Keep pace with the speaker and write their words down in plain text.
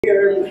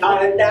here and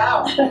find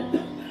out.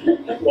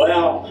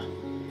 Well,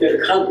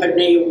 the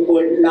company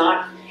would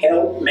not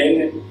help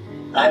me.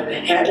 I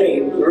had a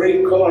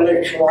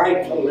recoilless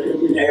rifle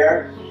in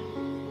there.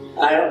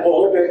 I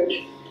ordered,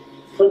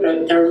 put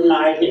a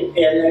thermite in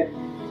it,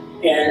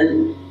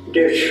 and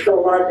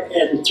destroyed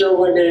and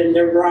threw it in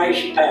the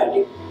rice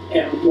paddy.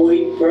 And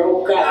we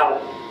broke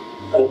out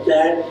of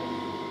that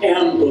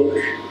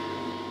ambush,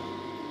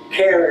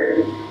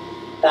 carried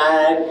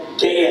 5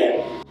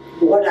 dead.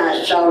 What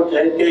I saw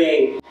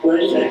today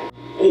was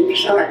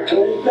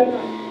exactly that.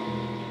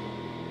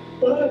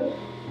 But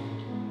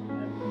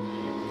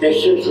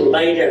this is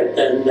later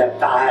than the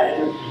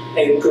 5.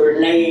 A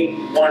grenade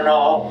went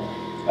off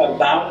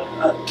about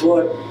a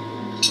foot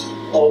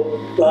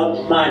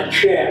above my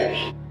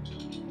chest.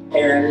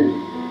 And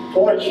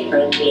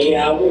fortunately,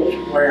 I was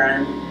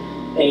wearing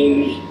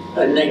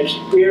an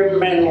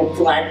experimental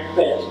black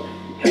vest.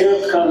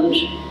 Here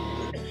comes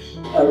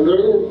a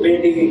little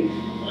bitty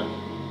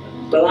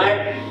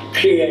black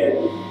kid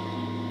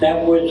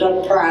that was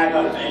a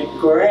private and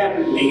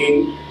grabbed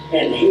me,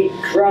 and he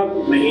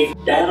drugged me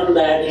down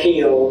that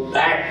hill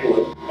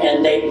backward,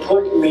 and they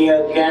put me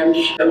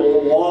against the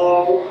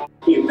wall.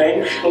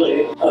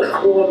 Eventually, a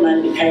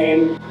corpsman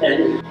came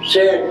and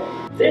said,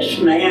 "This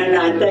man,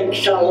 I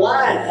think's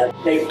alive."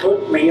 They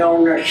put me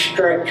on a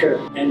stretcher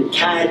and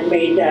tied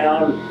me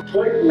down,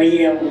 put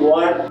me in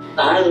what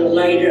I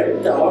later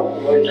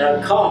thought was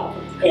a coffin.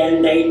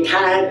 And they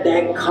tied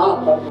that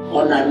coffin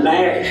on a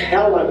MASH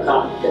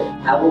helicopter.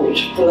 I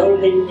was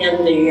floating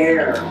in the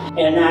air,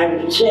 and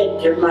I said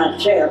to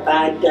myself,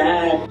 I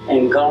died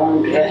and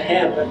gone to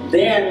heaven.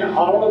 Then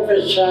all of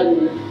a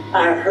sudden,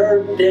 I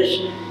heard this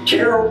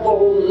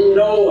terrible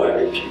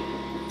noise,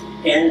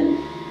 and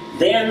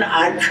then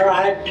I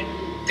tried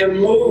to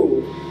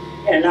move,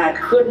 and I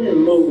couldn't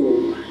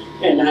move.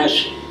 And I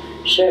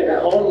said,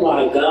 oh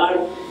my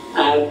God,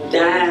 I've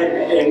died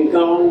and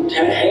gone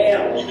to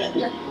hell.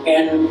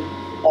 And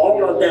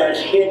all of that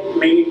hit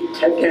me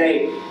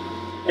today.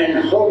 And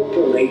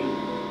hopefully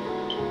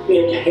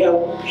it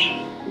helps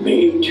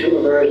me to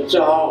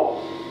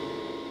resolve.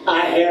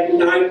 I have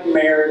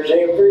nightmares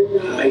every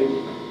night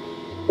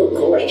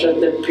because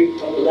of the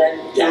people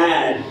that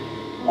died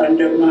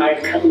under my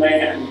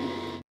command.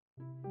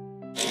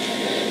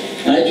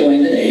 I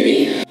joined the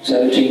Navy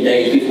 17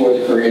 days before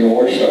the Korean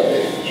War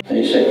started.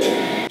 They said,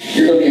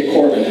 you're going to be a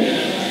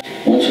corpsman.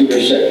 Once we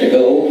were set to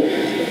go,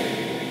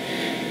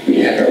 we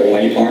had our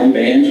white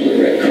armbands with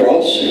a red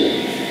cross,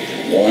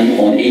 one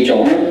on each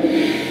arm.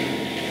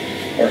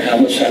 Our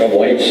helmets had a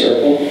white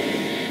circle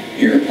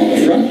here on the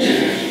front,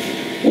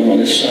 one on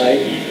this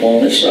side, one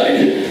on this side,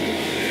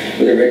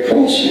 with a red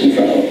cross in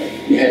front of them.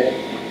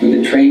 We've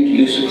been trained to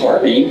use the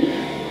carbine.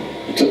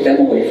 They took them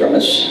away from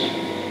us.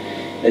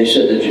 They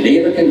said the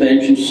Geneva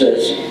Convention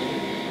says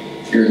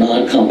you're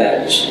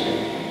non-combatants.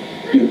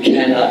 You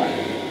cannot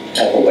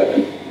have a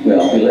weapon.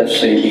 Well, we left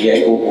San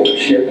Diego aboard the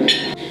ship.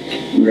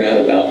 We were out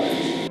about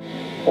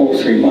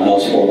 3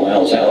 miles, 4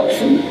 miles out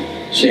from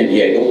San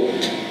Diego.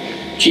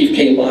 Chief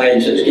came by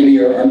and says, give me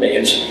your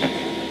armbands.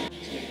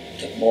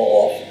 Took them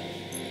all off.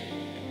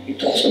 He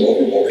tossed them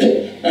overboard.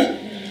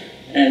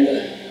 And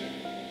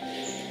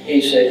he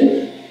said,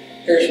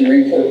 here's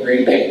Marine Corps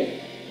green paint.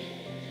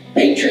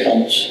 Paint your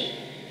helmets.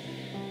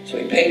 So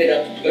he painted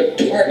up good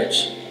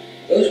targets.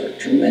 Those were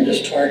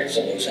tremendous targets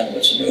on those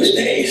helmets in those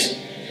days.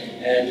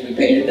 And we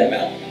painted them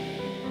out.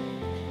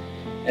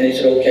 And he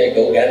said, okay,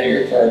 go gather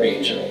your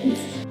carbines. And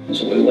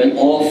so we went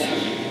off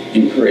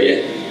in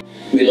Korea.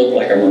 We looked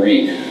like a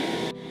Marine,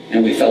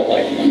 and we felt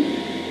like one.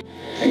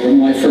 I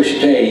remember my first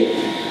day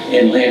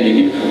in landing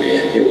in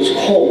Korea. It was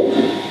cold.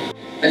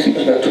 I think it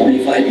was about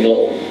 25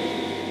 below.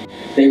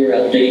 They were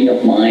out digging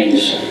up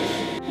mines.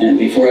 And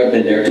before I'd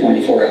been there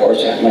 24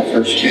 hours, I had my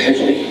first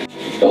casualty.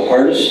 The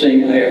hardest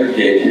thing I ever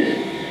did,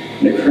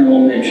 and the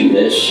colonel mentioned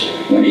this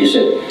when he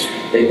said,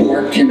 they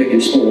parked him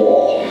against the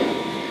wall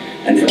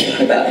and forgot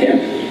about him.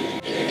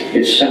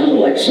 It sounded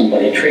like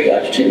somebody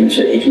triaged him and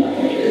said, he's not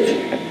going to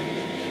live.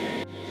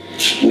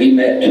 We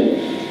met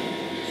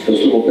those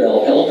little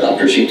Bell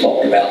helicopters he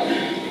talked about.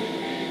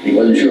 He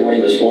wasn't sure what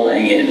he was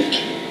flying in,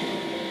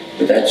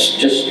 but that's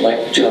just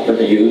like the chopper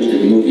they used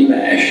in the movie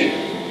MASH.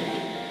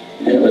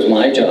 And it was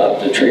my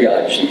job to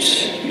triage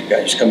these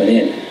guys coming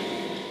in.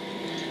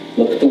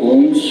 Look at the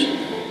wounds,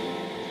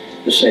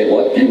 to say,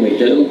 what can we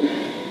do?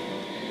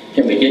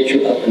 Can we get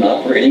you up and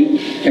operating?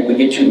 Can we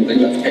get you in good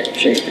enough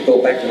shape to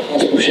go back to the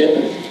hospital ship?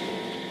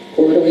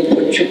 Or do we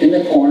put you in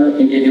the corner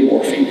and give you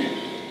morphine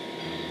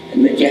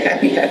and make you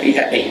happy, happy,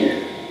 happy?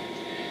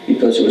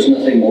 Because there was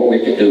nothing more we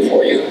could do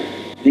for you.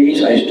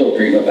 These I still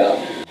dream about,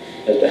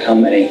 as to how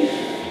many,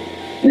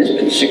 and it's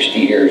been 60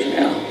 years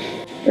now.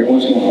 Every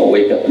once in a while I'll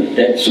wake up in a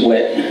dead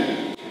sweat,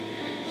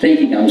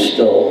 thinking I'm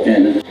still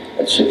in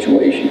that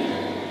situation.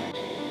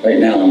 Right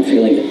now I'm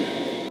feeling it.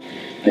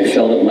 I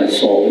felt it when I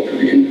saw the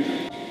Korean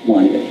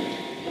monument.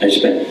 I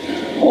spent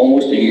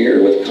almost a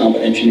year with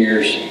combat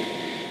engineers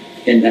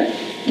in that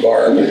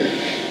garb,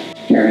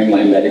 carrying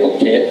my medical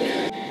kit,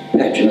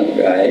 patching up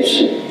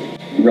guys,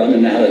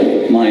 running out of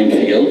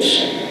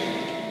minefields,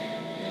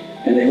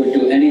 and they would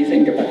do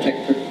anything to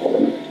protect their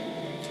corpsmen.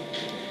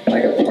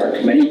 I got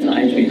parked many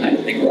times behind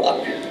a big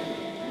rock,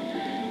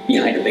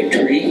 behind a big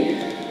tree,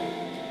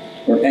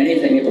 or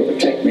anything that would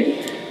protect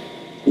me.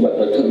 But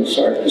the platoon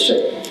sergeant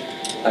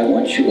said, I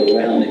want you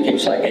around in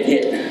case I get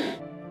hit.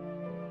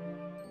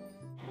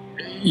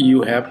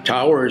 You have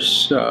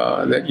towers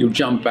that you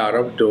jump out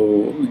of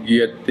to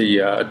get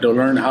to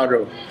learn how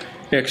to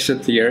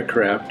exit the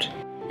aircraft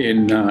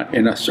in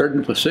a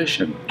certain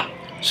position,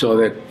 so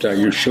that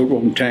your shoe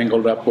won't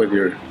tangled up with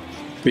your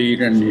feet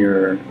and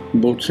your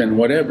boots and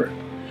whatever.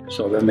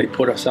 So then they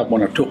put us up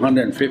on a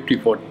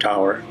 250-foot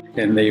tower,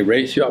 and they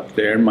raise you up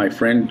there. And my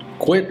friend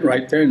quit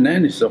right there and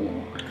then, so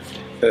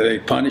they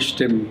punished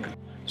him.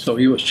 So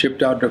he was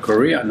shipped out to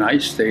Korea, and I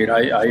stayed.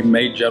 I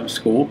made jump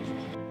school.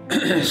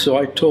 So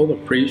I told the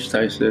priest,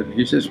 I said,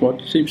 he says,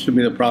 what seems to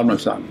be the problem,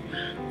 son?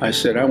 I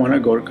said, I want to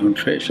go to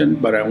confession,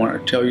 but I want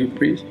to tell you,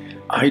 priest,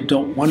 I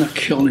don't want to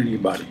kill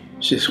anybody.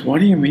 He says, what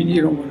do you mean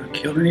you don't want to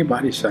kill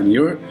anybody, son?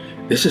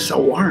 This is a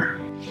war.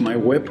 My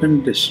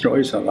weapon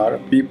destroys a lot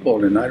of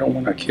people, and I don't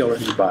want to kill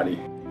anybody.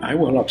 I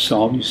will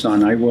absolve you,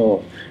 son. I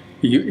will.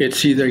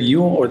 It's either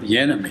you or the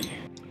enemy.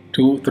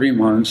 2 or 3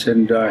 months,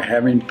 and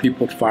having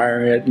people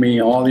fire at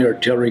me, all the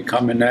artillery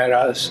coming at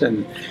us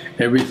and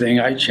everything,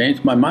 I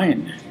changed my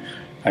mind.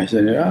 I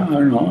said, yeah, I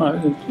don't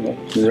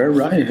know, they're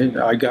right.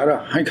 I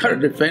gotta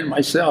defend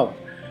myself.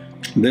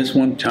 This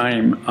one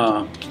time,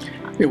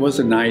 it was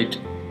a night,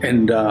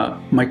 and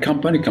my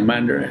company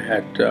commander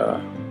had,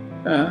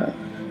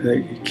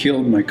 they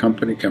killed my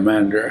company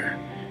commander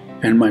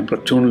and my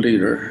platoon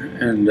leader,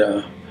 and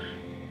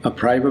a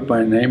private by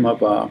the name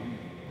of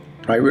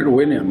Private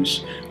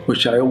Williams,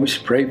 which I always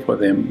pray for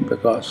them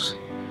because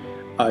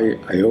I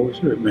always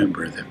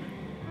remember them.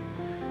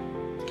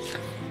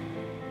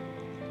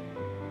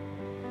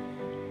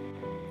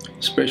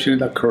 Especially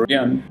the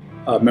Korean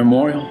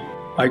memorial,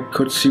 I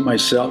could see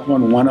myself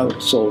on one of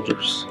the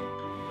soldiers.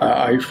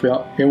 I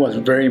felt it was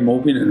very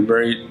moving and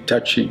very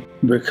touching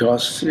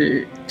because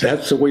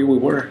that's the way we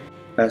were.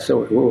 That's the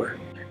way we were.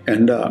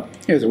 And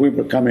as we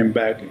were coming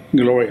back,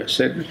 Gloria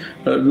said,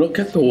 look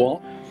at the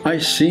wall. I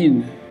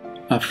seen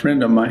a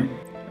friend of mine,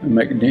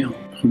 McNeil,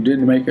 who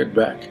didn't make it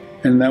back,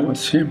 and that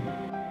was him.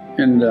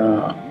 And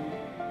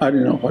I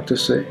didn't know what to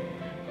say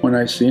when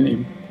I seen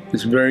him.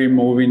 It's very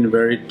moving,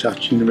 very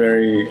touching,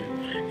 very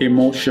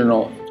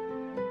emotional.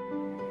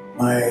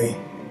 My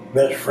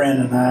best friend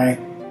and I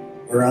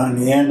were on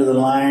the end of the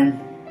line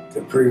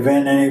to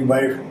prevent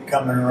anybody from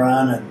coming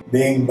around and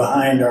being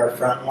behind our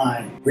front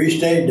line. We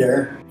stayed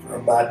there for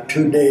about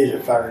 2 days,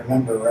 if I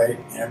remember right.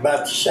 And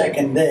about the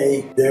second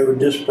day, they would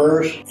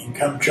disperse and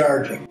come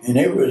charging. And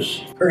it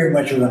was pretty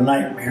much of a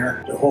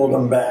nightmare to hold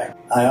them back.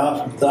 I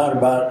often thought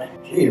about,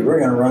 geez, we're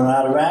going to run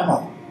out of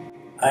ammo.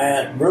 I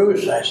asked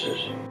Bruce, I says,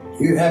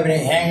 do you have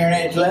any hand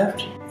grenades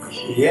left?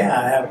 He said, yeah,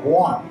 I have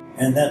one.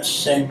 And that's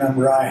the same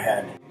number I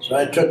had. So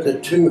I took the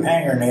 2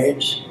 hand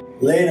grenades,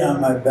 laid on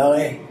my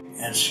belly,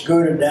 and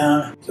scooted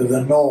down to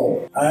the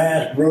knoll. I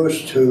asked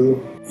Bruce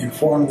to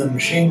inform the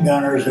machine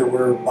gunners that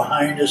were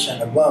behind us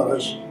and above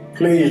us,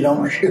 please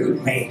don't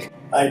shoot me.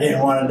 I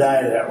didn't want to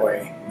die that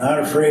way. Not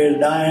afraid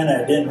of dying,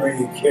 I didn't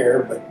really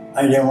care, but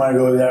I didn't want to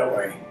go that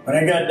way. When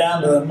I got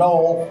down to the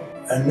knoll,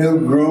 a new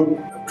group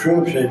of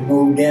troops had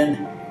moved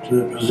in to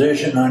the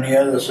position on the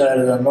other side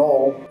of the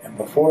knoll, and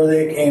before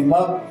they came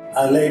up,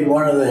 I laid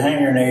one of the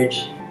hand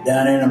grenades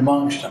down in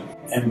amongst them.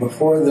 And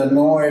before the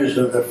noise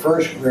of the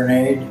first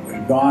grenade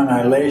was gone,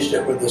 I laced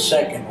it with the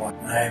second one.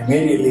 I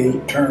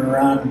immediately turned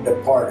around and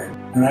departed.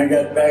 When I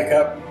got back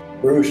up,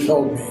 Bruce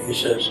told me, he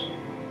says,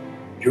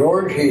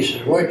 George, he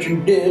says, what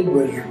you did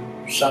was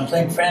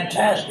something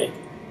fantastic.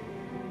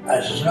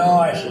 I says, no,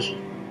 I says,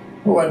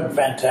 it wasn't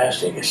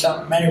fantastic. It's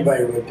something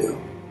anybody would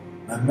do.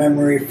 My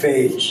memory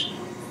fades,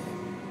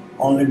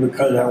 only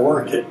because I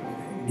worked it,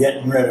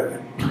 getting rid of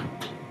it.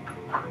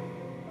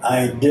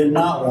 I did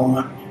not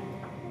want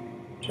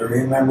to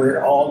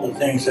remember all the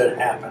things that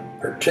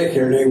happened,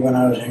 particularly when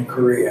I was in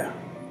Korea.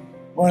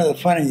 One of the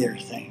funnier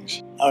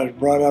things, I was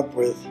brought up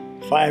with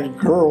 5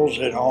 girls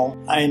at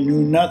home. I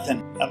knew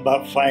nothing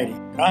about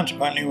fighting.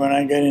 Consequently, when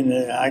I got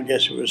into, I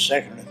guess it was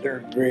 2nd or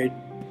 3rd grade,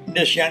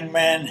 this young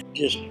man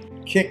just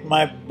kicked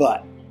my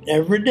butt.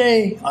 Every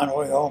day on the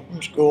way home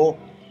from school,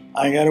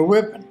 I got a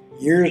whipping.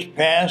 Years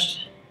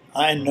passed,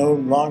 I no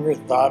longer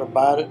thought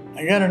about it.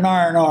 I got an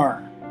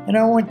R&R, and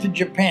I went to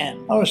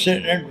Japan. I was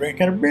sitting there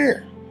drinking a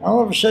beer. All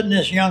of a sudden,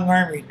 this young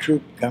army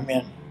troop come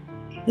in.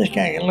 This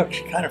guy looks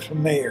kind of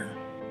familiar.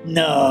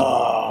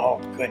 No,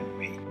 couldn't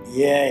be.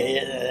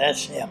 Yeah,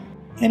 that's him.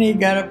 And he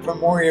got up from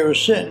where he was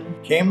sitting,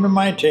 came to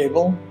my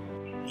table,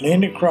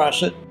 leaned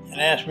across it, and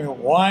asked me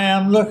why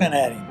I'm looking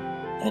at him.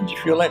 I just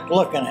feel like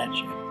looking at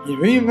you. He said,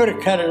 well, you better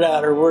cut it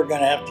out or we're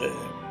going to have to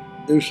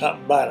do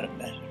something about it.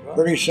 And I said, well,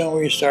 pretty soon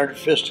we started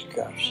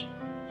fisticuffs.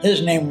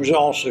 His name was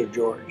also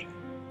George.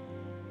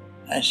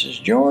 I says,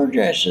 George,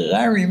 I says,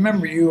 I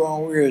remember you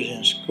when we was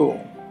in school.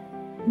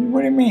 He said,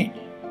 what do you mean?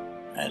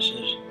 I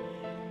says,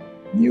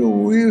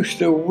 you used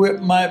to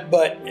whip my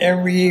butt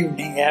every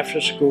evening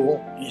after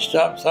school. He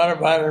stopped, thought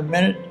about it a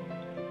minute.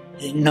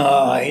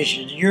 No, he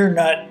said, you're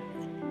not.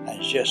 I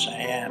said, yes,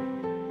 I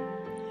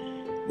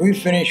am. We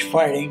finished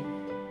fighting.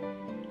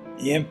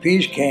 The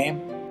MPs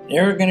came.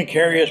 They were going to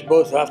carry us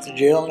both off to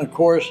jail. And of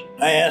course,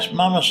 I asked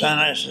Mama San,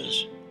 I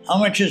says, how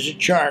much is the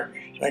charge?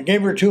 So I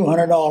gave her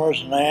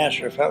 $200 and I asked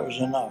her if that was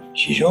enough.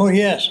 She said, oh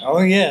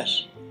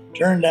yes.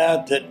 Turned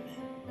out that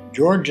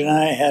George and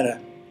I had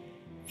a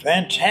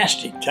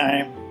fantastic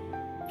time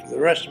for the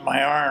rest of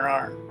my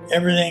R&R.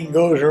 Everything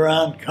goes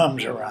around,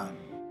 comes around.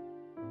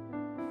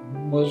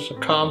 Was a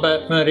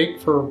combat medic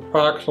for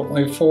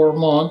approximately 4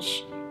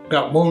 months.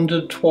 Got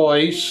wounded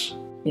twice.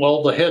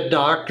 Well, the head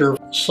doctor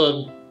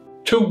said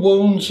 2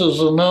 wounds is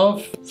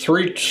enough,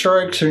 3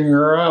 strikes and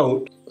you're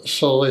out.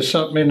 So they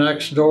sent me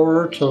next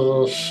door to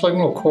the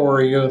Signal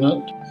Corps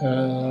unit,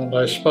 and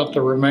I spent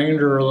the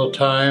remainder of the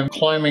time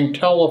climbing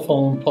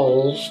telephone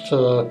poles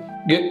to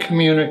get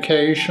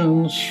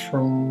communications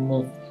from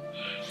the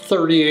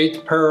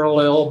 38th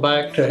parallel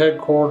back to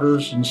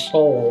headquarters in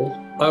Seoul.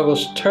 I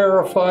was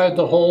terrified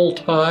the whole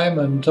time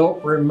and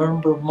don't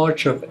remember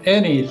much of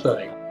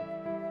anything.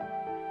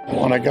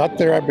 When I got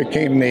there, I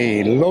became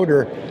the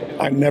loader.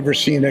 I'd never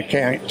seen a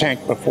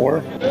tank before.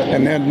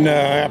 And then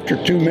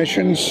after 2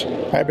 missions,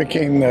 I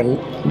became the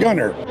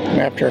gunner. And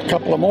after a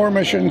couple of more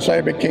missions,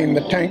 I became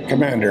the tank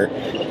commander.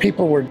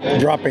 People were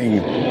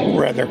dropping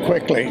rather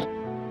quickly.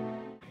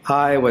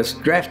 I was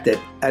drafted.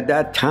 At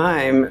that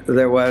time,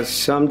 there was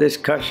some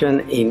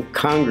discussion in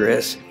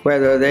Congress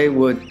whether they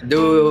would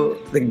do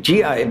the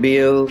GI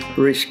Bill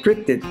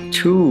restricted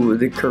to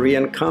the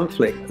Korean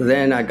conflict.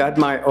 Then I got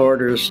my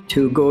orders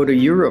to go to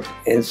Europe,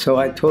 and so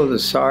I told the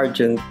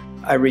sergeant,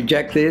 I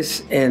reject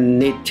this and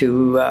need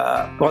to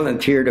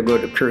volunteer to go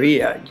to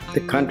Korea.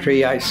 The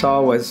country I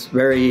saw was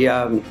very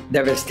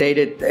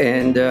devastated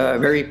and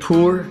very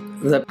poor.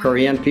 The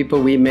Korean people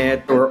we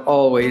met were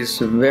always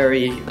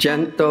very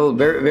gentle,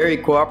 very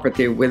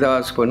cooperative with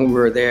us when we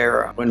were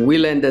there. When we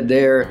landed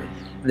there,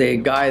 the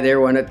guy there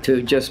wanted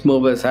to just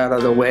move us out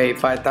of the way.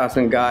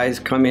 5,000 guys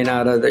coming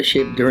out of the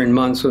ship during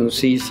monsoon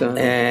season.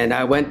 And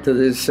I went to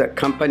this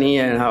company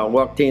and I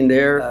walked in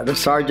there. The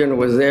sergeant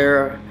was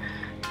there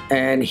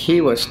and he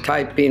was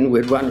typing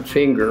with 1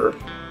 finger.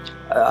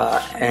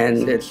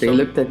 And they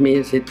looked at me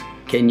and said,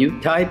 can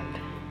you type?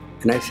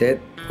 And I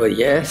said, well,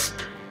 yes.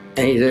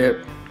 And he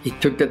said, he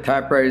took the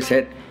typewriter and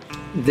said,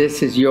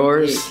 this is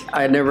yours.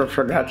 I never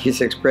forgot his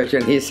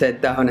expression. He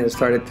sat down and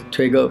started to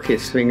twiddle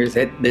his fingers,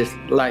 said, this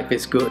life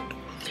is good.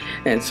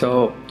 And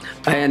so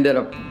I ended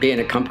up being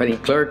a company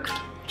clerk,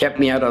 kept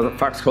me out of the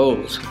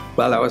foxholes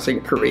while I was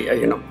in Korea,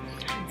 you know.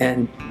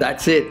 And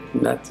that's it.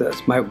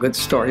 That's my good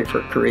story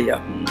for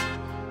Korea.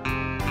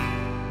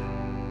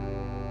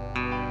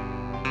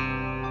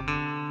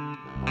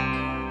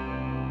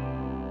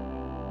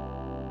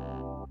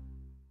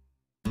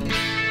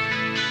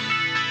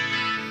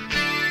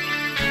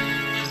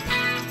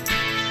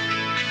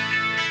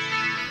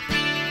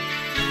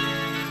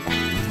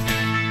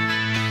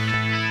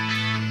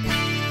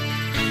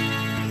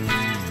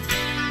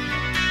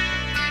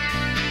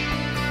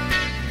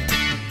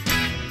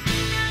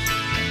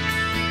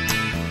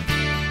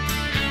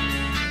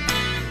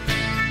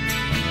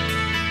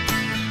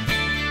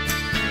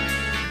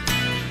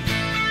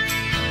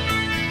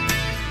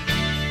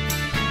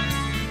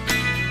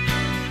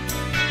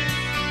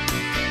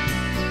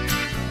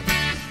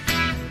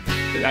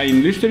 I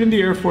enlisted in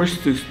the Air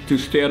Force to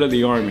stay out of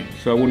the Army,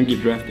 so I wouldn't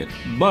get drafted.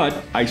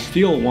 But I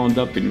still wound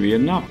up in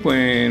Vietnam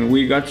when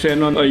we got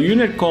sent on a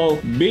unit called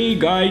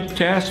Big Eye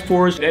Task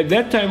Force. At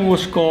that time, it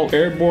was called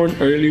Airborne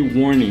Early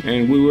Warning,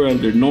 and we were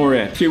under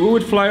NORAD. See, we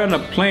would fly on a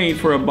plane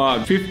for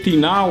about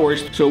 15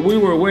 hours, so we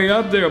were way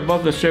up there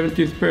above the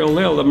 17th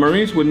parallel. The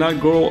Marines would not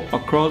go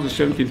across the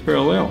 17th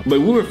parallel,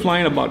 but we were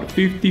flying about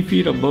 50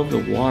 feet above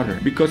the water,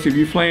 because if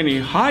you fly any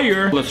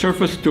higher, the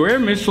surface-to-air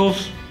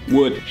missiles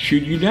would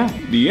shoot you down.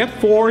 The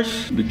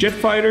F-4s, the jet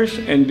fighters,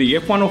 and the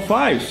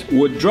F-105s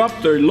would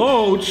drop their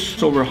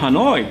loads over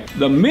Hanoi.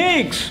 The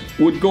MiGs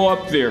would go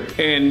up there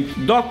and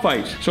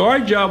dogfights. So our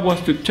job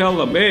was to tell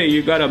them, hey,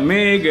 you got a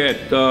MiG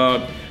at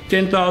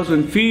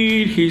 10,000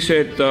 feet. He's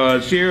at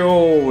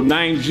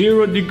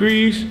 090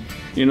 degrees.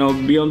 You know,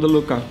 be on the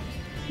lookout.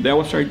 That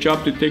was our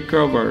job, to take care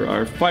of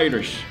our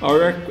fighters.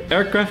 Our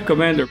aircraft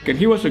commander, and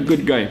he was a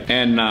good guy.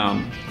 And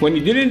when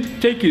he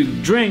didn't take his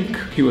drink,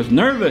 he was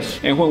nervous.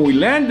 And when we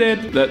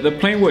landed, the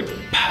plane would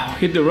pow,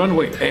 hit the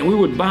runway, and we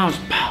would bounce,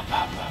 pow,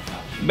 pow, pow,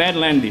 pow. Bad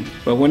landing.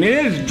 But when he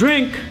had his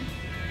drink,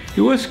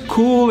 he was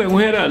cool, and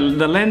we had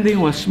the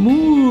landing was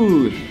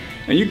smooth.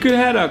 And you could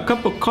have had a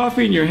cup of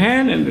coffee in your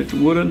hand, and it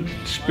wouldn't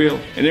spill.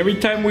 And every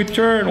time we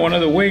turned, one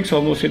of the wings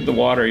almost hit the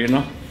water, you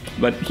know.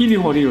 But he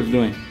knew what he was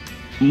doing.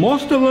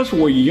 Most of us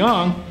were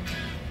young.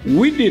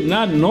 We did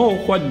not know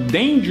what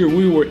danger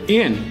we were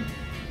in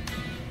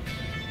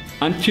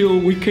until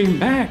we came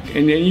back.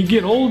 And then you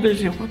get older and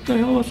say, what the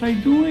hell was I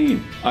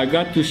doing? I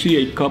got to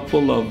see a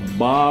couple of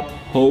Bob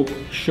Hope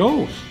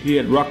shows. He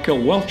had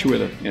Raquel Welch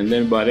with him. And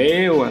then, but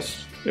it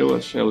was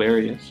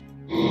hilarious.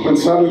 When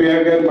suddenly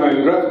I got my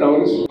draft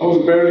notice, I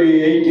was barely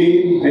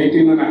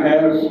 18 and a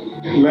half.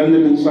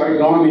 Landed in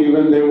Saigon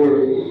even. They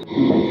were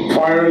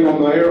firing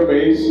on the air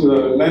base,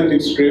 the landing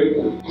strip.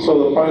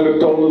 So the pilot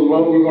told us,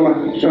 well, we're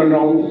going to turn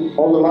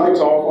all the lights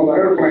off on the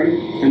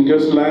airplane and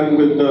just land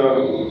with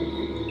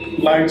the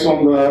lights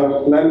on the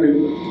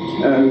landing.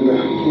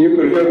 And you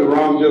could hear the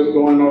rounds just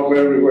going off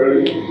everywhere.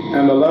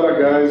 And a lot of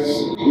guys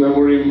that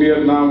were in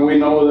Vietnam, we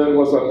know that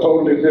was a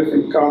totally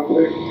different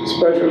conflict,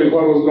 especially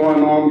what was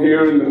going on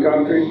here in the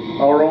country,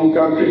 our own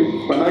country.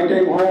 When I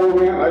came home,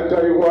 man, I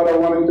tell you what, I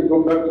wanted to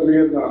go back to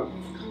Vietnam.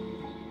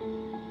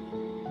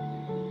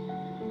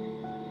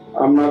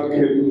 I'm not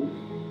kidding.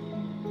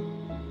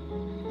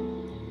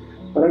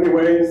 But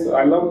anyways,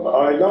 I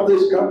love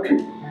this country,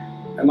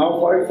 and I'll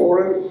fight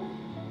for it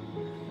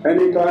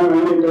anytime,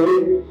 any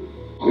day.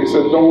 They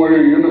said, don't wear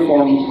your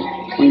uniform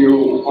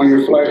on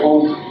your flight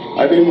home.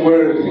 I didn't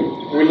wear it.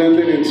 We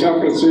landed in San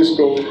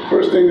Francisco.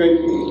 First thing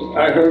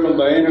I heard on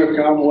the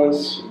intercom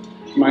was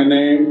my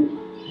name.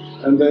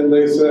 And then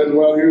they said,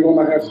 well, you're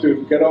going to have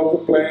to get off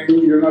the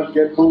plane. You're not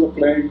getting on the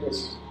plane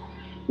because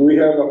we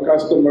have a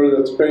customer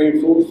that's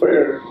paying full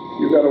fare.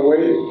 You got to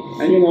wait.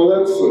 And you know,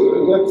 that's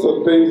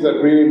the things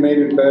that really made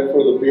it bad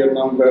for the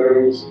Vietnam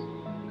veterans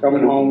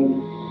coming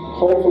home.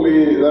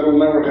 Hopefully that'll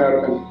never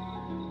happen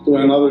to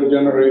another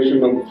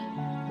generation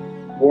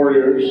of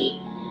warriors.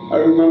 I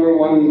remember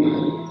when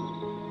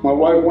my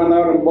wife went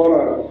out and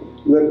bought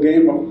that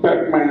game of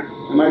Pac-Man,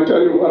 and I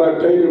tell you what, I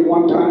played it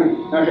one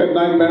time. I had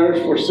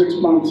nightmares for 6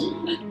 months.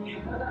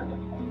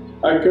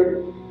 I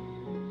kept,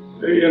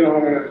 you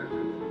know,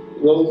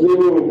 those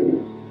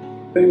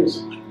little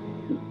things.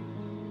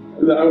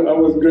 I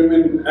was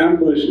dreaming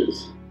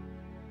ambushes.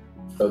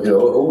 You know,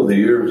 over the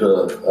years,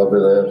 I've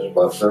been asked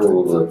by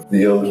several of the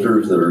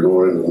youngsters that are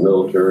going into the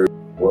military,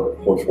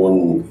 what's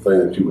one thing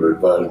that you would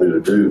advise me to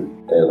do?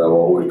 And I've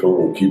always told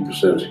them, keep a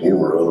sense of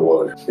humor,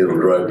 otherwise it'll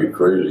drive you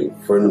crazy. A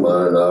friend of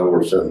mine and I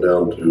were sent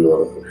down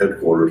to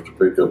headquarters to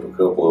pick up a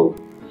couple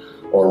of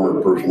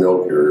armored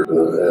personnel carriers,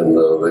 and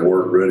they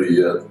weren't ready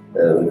yet.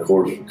 And of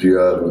course,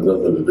 GIs with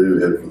nothing to do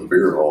head for the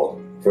beer hall.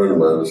 A friend of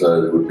mine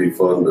decided it would be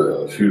fun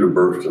to shoot a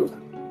burst of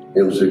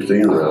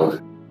M16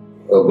 rounds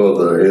above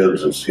their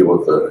heads and see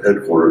what the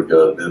headquarters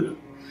guy did.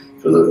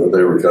 Because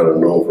they were kind of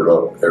known for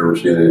not ever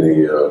seeing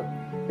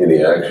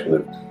any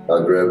action.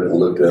 I grabbed it and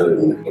looked at it,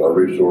 and I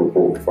reached over and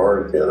pulled the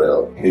fire can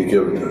out. He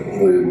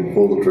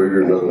pulled the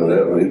trigger, nothing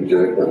happened. He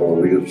jacked it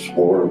on me some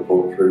more and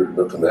pulled the trigger,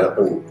 nothing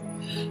happened.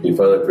 He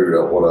finally figured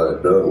out what I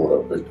had done when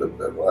I picked up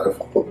that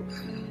rifle.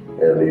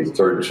 And he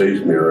started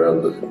chasing me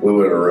around. We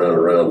went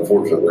around.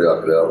 Fortunately,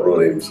 I could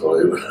outrun him.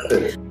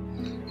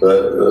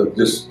 So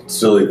just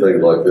silly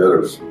things like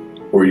that is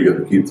where you got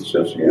to keep the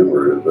sense of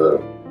humor.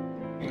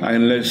 I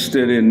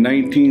enlisted in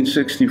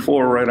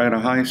 1964 right out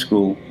of high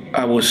school.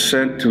 I was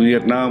sent to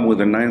Vietnam with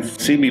the 9th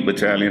CB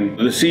Battalion.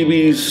 The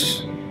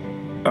CBs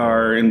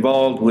are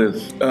involved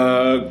with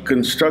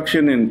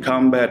construction in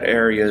combat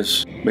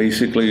areas,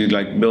 basically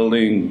like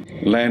building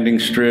landing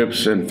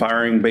strips and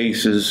firing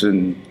bases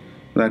and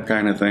that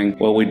kind of thing.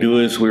 What we do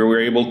is we're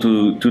able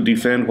to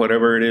defend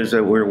whatever it is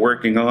that we're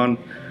working on,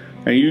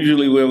 and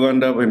usually we'll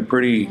end up in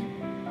pretty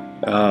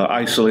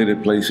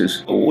isolated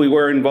places. We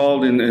were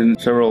involved in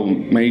several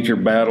major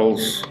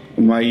battles.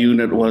 My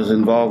unit was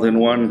involved in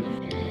one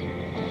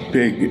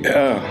big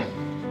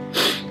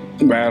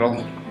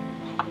battle.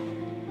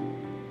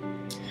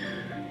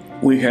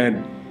 We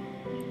had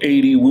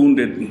 80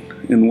 wounded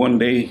in one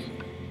day,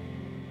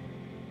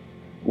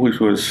 which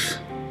was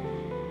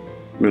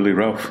really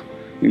rough,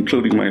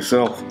 including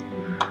myself.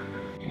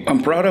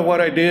 I'm proud of what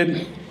I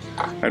did.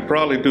 I'd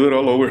probably do it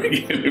all over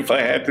again if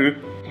I had to.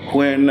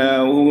 When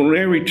I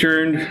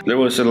returned, there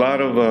was a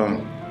lot of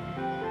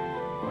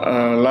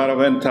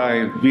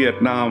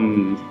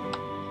anti-Vietnam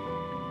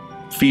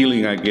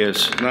feeling, I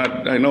guess.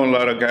 I know a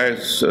lot of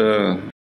guys